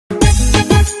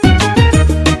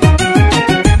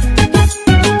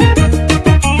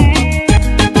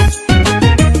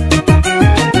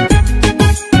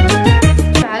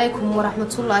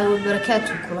الله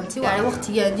وبركاته كلنتي يعني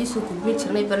وقتي يديسو كبير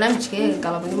جرني برنامجka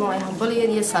galabnimo ay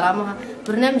hambaliyada iyo salaamaha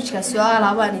barnaamijka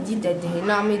su'aalaha baan idin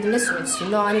daadahayna ama idin la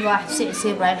socodsiino aniga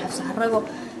Xafsa Xarago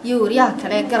iyo wariyaha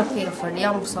kale garabkayga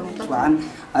fadhiya musalmada waxaan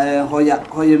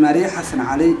hooyo Maariya Xasan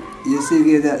Cali iyo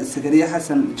saygeeda Sakariya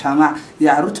Xasan Jaamac iyo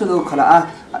carruurtooda oo kala ah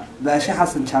Baasha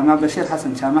Xasan Jaamac Bashir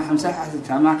Xasan Jaamac Xamsa Xasan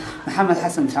Jaamac Maxamed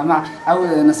Xasan Jaamac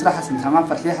Awad Nasra Xasan Jaamac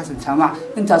Farxiya Xasan Jaamac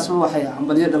intaas waxay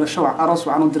hambaliyada dhalasho aroos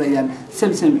waxaan u dirayaan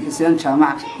Samsam Xuseen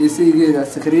Jaamac iyo saygeeda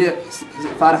Sakariya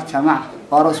Faarax Jaamac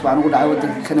aroos waxaan ugu dhacay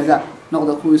wadanka Canada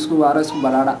noqdo kuwa isku waara isku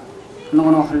balaara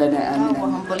نحن وحلنا آمين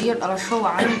وهنبليون على شو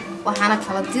عن وحنا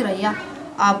كلا ديريا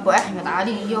أبو أحمد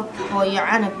علي يو هو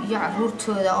عنب يو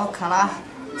عرورته ذا أو كلاه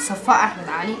صفاء أحمد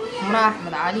علي مرا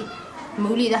أحمد علي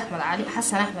مولد أحمد علي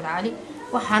حسن أحمد علي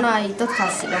وحنا يدخل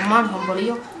لمان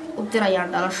هنبليو وديريا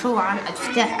على شو عن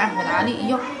افتتاح أحمد علي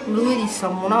يو مولد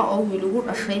يسمونه أو يلقون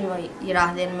الشيء ما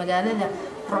يراهدين المجال ذا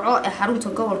رعاء حرمته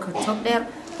قبل كتب دير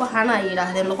وحنا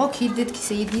يراهدين لقوك يدك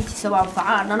سيدين سواء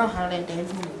فعلنا نحن لين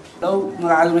لو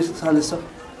ما عاد مش تصالحه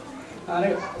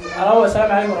أنا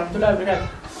السلام عليكم ورحمة الله وبركاته.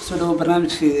 سودو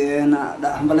برنامجك أنا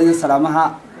حملة salaamaha.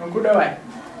 كل واحد.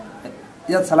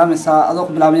 يا سلام يسا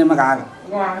أذوق بلامية مقعد.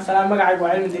 وعلى السلام مقعد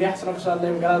وعلم مديري حسن بصر الله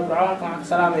مقعد برعاك وعلى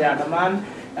السلام يا دمان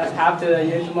أصحابتي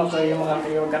يجوا مقري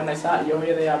مقري وقرنا ساء يوم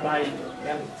يدا يا باي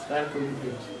يعني سؤال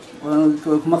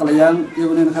كل مقليان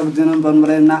يقولون كابدين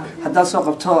بنمرنا حتى سوق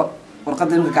بتوع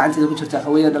ورقدنا إنك قاعد تقول شفت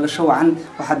حوية دل الشو عن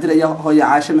وحدر إياه هو يا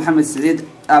عاشر محمد سعيد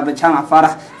أبو جامع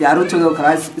فرح يا روتو ذو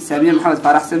كراس سامية محمد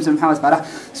فرح سمسم محمد فرح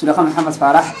سليمان محمد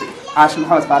فرح عاشر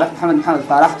محمد فرح محمد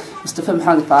فرح مصطفى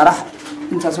محمد فرح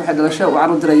أنت واحد دل الشو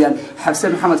وعن دريان حفصة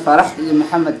محمد فرح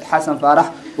محمد حسن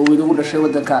فرح ويقول الشو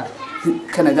ودك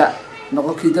كندا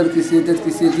نقول كيدر كيسير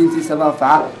دينتي سبب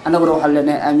فعال أنا بروح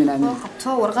لنا آمين آمين.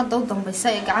 قبته ورقد ضد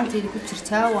بيساق عنتي اللي كنت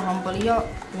شرتها وهنبليو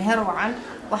مهر وعن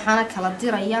وحنا كلا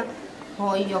دريا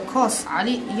هو يوكوس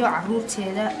علي يو عروتي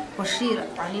ذا بشير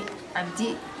علي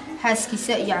عبدي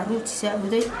حاسكيسا يا عروتي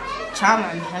سعودي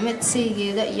جامع محمد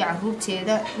سيجي ذا يا عروتي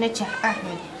ذا نجح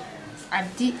أحمد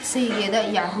عبدي سيجي ذا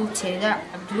يا عروتي ذا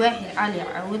عبد الواحد علي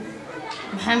عود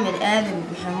محمد آدم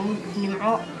محمود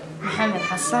نمعو محمد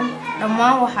حسن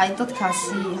لما وحيدت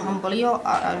كاسي همبليو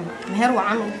مهر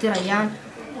وعن ودريان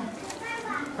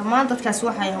لما dadkaas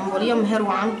waxay hambalyo meher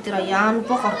wacan u dirayaan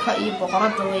boqorka iyo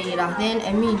boqorada way yiraahdeen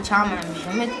Amiin Jaamac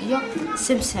Maxamed iyo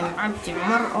Samsam Cabdi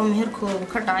Umar oo meherkoodu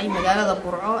ka dhacay magaalada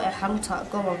Burco ee xarunta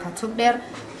gobolka Togdheer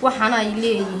waxaana ay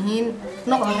leeyihiin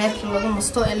noqon reerkii lagu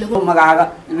musto ee lagu magacaaga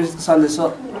ibis saliso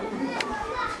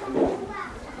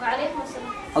وعليكم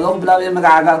السلام adoo bilaabay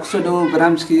magacaaga ku soo dhawow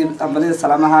barnaamijkii hambaliyada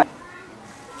salaamaha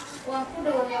waan ku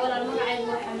dhawahay walaal magacaygu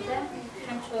waa Xamda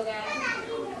waxaan joogaa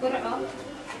Burco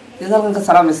halkan ka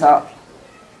salaamaysaa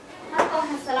halka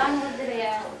waxaan salaam u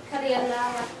dirayaa kaliya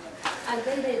laaba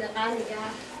ardayda qaaliga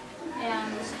ah ee aan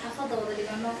saxaafada wada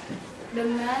dhigano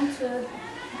dhammaantood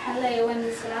waxaan leeyahay waan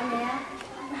salaamayaa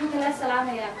waxaan kala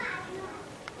salaamayaa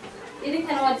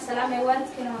idinkana waan salaamayaa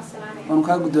waalidkina waan salaamayaa waan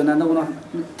ka guddoonaa anaguna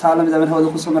taalamida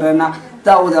hawada ku soo mareena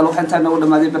daawadayaal waxaan intaan ugu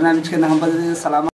dhamaaday barnaamijkeena hambaliyada salaamaha